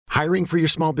Hiring for your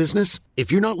small business?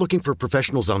 If you're not looking for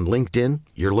professionals on LinkedIn,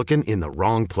 you're looking in the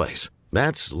wrong place.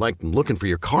 That's like looking for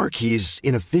your car keys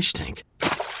in a fish tank.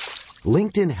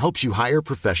 LinkedIn helps you hire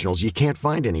professionals you can't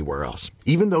find anywhere else,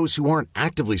 even those who aren't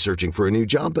actively searching for a new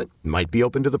job but might be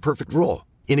open to the perfect role.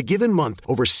 In a given month,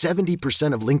 over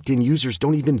 70% of LinkedIn users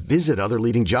don't even visit other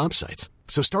leading job sites.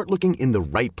 So start looking in the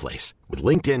right place. With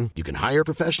LinkedIn, you can hire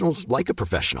professionals like a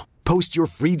professional. Post your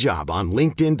free job on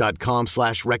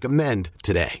linkedin.com/recommend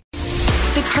today.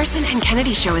 The Carson and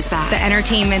Kennedy Show is back. The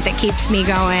entertainment that keeps me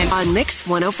going. On Mix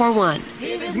 104.1.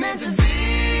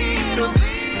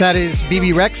 That is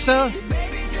Bebe Rexha,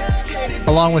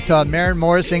 along with Maren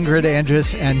Morris, Ingrid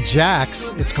Andress, and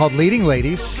Jax. It's called Leading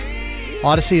Ladies.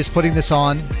 Odyssey is putting this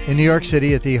on in New York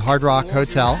City at the Hard Rock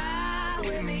Hotel.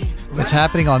 It's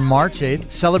happening on March 8th,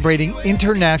 celebrating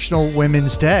International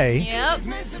Women's Day. Yep.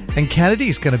 And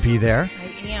Kennedy's going to be there.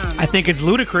 I think it's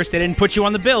ludicrous they didn't put you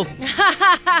on the bill.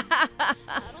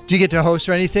 Do you get to host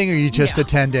or anything, or are you just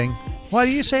attending? Why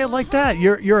do you say it like that?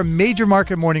 You're a major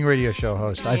market morning radio show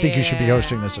host. I think you should be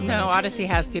hosting this event. No, Odyssey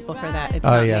has people for that. It's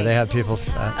not me. They have people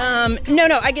for that.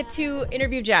 No, I get to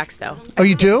interview Jax, though. Oh,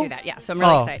 you do? That. Yeah, so I'm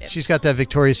really excited. She's got that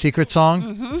Victoria's Secret song?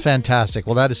 Mm-hmm. Fantastic.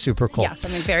 Well, that is super cool. Yes,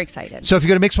 I'm very excited. So if you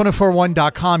go to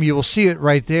mix1041.com, you will see it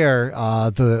right there,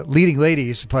 the Leading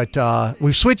Ladies. But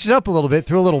we've switched it up a little bit,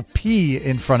 threw a little P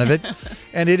in front of it.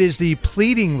 And it is the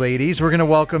Pleading Ladies. We're going to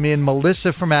welcome in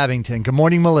Melissa from Abington. Good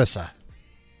morning, Melissa.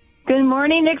 Good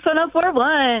morning, Mix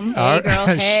 104.1. Hey, girl,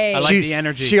 hey. I like the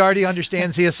energy. She already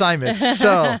understands the assignments.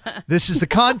 So this is the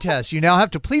contest. You now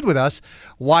have to plead with us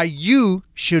why you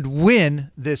should win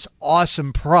this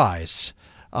awesome prize.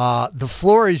 The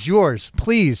floor is yours.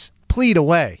 Please, plead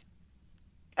away.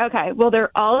 Okay, well,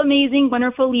 they're all amazing,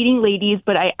 wonderful leading ladies,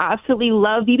 but I absolutely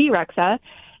love Bebe Rexha,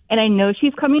 and I know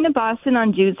she's coming to Boston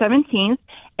on June 17th,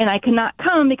 and I cannot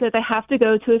come because I have to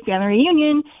go to a family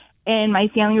reunion. And my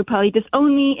family would probably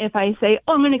disown me if I say,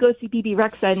 I'm going to go see Bebe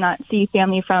Rexha and not see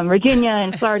family from Virginia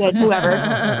and Florida and whoever.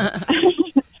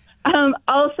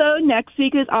 Also, next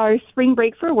week is our spring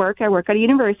break for work. I work at a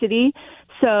university.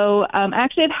 So I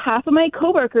actually have half of my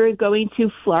coworkers going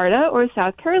to Florida or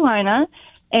South Carolina,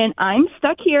 and I'm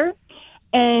stuck here.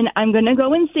 And I'm going to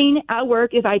go insane at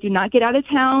work if I do not get out of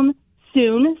town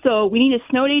soon. So we need a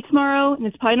snow day tomorrow, and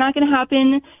it's probably not going to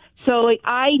happen. So,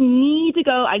 I need to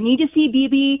go. I need to see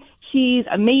Bebe. She's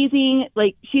amazing.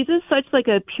 She's just such,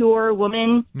 a pure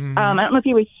woman. Mm-hmm. I don't know if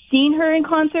you've ever seen her in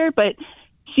concert, but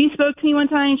she spoke to me one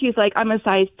time. She's like, I'm a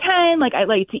size 10. I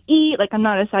like to eat. I'm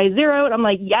not a size 0. And I'm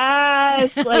like,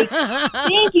 yes.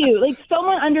 Thank you.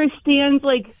 Someone understands,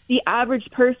 the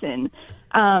average person.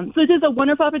 So this is a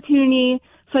wonderful opportunity.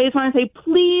 So I just want to say,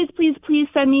 please, please, please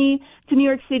send me to New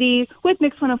York City with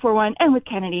Mix 104.1 and with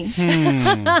Kennedy.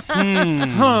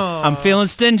 I'm feeling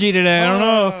stingy today. I don't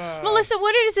know. Melissa,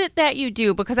 what is it that you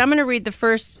do? Because I'm going to read the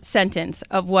first sentence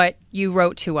of what you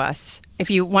wrote to us. If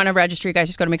you want to register, you guys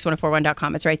just go to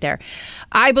mix1041.com. It's right there.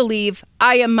 I believe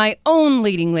I am my own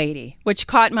leading lady, which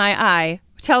caught my eye.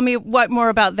 Tell me what more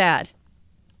about that.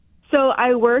 So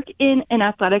I work in an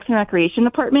athletics and recreation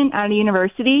department at a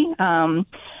university.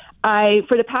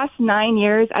 For the past 9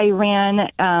 years, I ran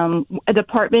a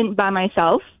department by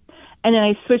myself, and then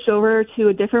I switched over to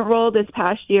a different role this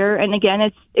past year. And again,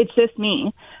 it's just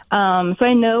me. So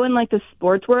I know in the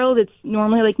sports world, it's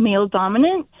normally male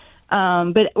dominant,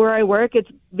 but where I work,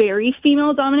 it's very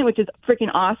female dominant, which is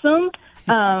freaking awesome.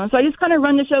 So I just kind of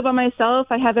run the show by myself.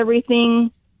 I have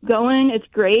everything going. It's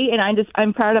great, and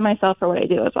I'm proud of myself for what I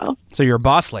do as well. So you're a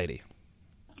boss lady.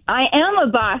 I am a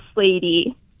boss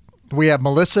lady. We have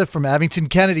Melissa from Abington.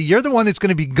 Kennedy, you're the one that's going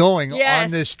to be going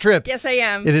on this trip. Yes, I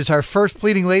am. It is our first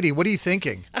Pleading Lady. What are you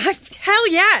thinking? Hell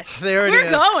yes. There it We're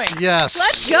is. going. Yes.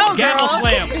 Let's go, Gavel girl.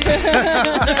 slam.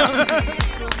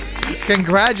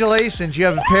 Congratulations. You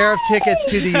have a pair of tickets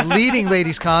to the Leading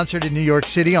Ladies concert in New York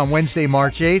City on Wednesday,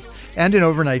 March 8th, and an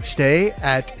overnight stay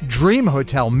at Dream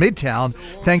Hotel Midtown,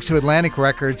 thanks to Atlantic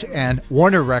Records and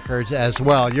Warner Records as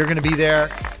well. You're going to be there.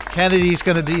 Kennedy's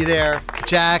going to be there.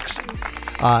 Jax,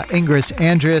 Ingrid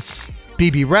Andress,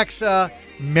 Bebe Rexha,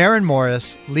 Maren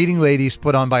Morris, Leading Ladies,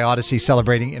 put on by Odyssey,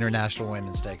 celebrating International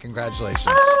Women's Day. Congratulations.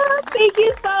 Oh, thank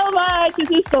you so much. This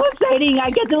is so exciting.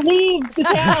 I get to leave the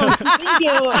town. Thank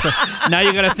you. Now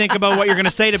you got to think about what you're going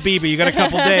to say to Bebe. You got a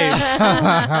couple days.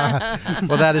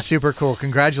 Well, that is super cool.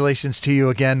 Congratulations to you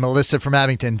again, Melissa from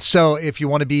Abington. So if you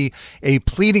want to be a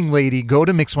Pleading Lady, go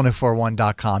to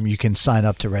mix1041.com. You can sign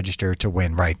up to register to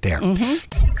win right there.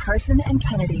 Mm-hmm. Carson and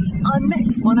Kennedy on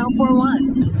Mix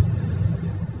 104.1.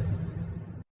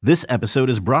 This episode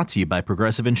is brought to you by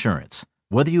Progressive Insurance.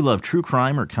 Whether you love true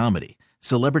crime or comedy,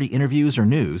 celebrity interviews or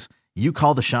news, You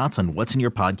call the shots on what's in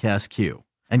your podcast queue.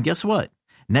 And guess what?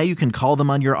 Now you can call them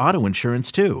on your auto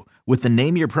insurance too with the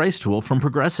Name Your Price tool from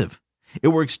Progressive. It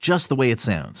works just the way it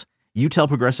sounds. You tell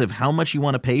Progressive how much you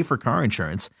want to pay for car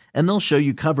insurance, and they'll show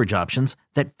you coverage options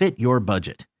that fit your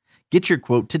budget. Get your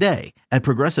quote today at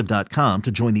Progressive.com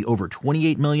to join the over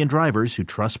 28 million drivers who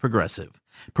trust Progressive.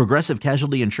 Progressive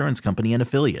Casualty Insurance Company and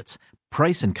Affiliates.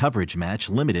 Price and coverage match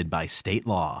limited by state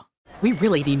law. We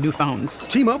really need new phones.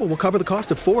 T-Mobile will cover the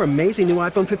cost of 4 amazing new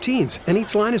iPhone 15s, and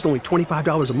each line is only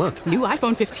 $25 a month. New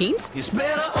iPhone 15s? It's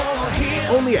better over here.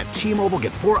 Only at T-Mobile,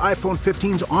 get 4 iPhone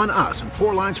 15s on us and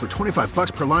 4 lines for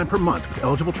 $25 per line per month with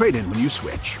eligible trade-in when you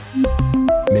switch.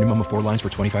 Minimum of 4 lines for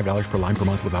 $25 per line per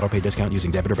month with autopay discount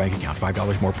using debit or bank account.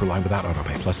 $5 more per line without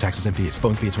autopay, plus taxes and fees.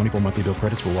 Phone fee at 24 monthly bill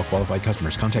credits for well-qualified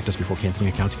customers. Contact us before canceling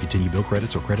account to continue bill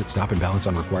credits or credit stop and balance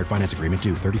on required finance agreement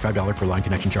due. $35 per line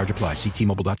connection charge applies. See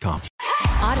T-Mobile.com.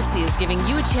 Odyssey is giving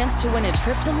you a chance to win a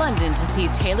trip to London to see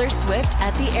Taylor Swift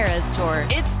at the Eras Tour.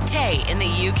 It's Tay in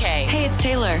the UK. Hey, it's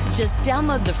Taylor. Just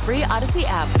download the free Odyssey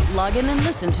app, log in and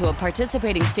listen to a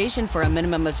participating station for a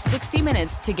minimum of 60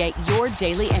 minutes to get your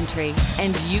daily entry.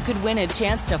 And you could win a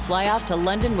chance to fly off to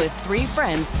London with 3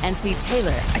 friends and see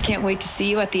Taylor. I can't wait to see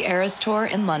you at the Eras Tour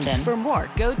in London. For more,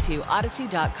 go to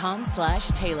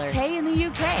odyssey.com/Taylor. Tay in the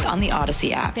UK. It's on the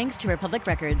Odyssey app. Thanks to Republic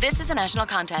Records. This is a national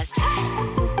contest.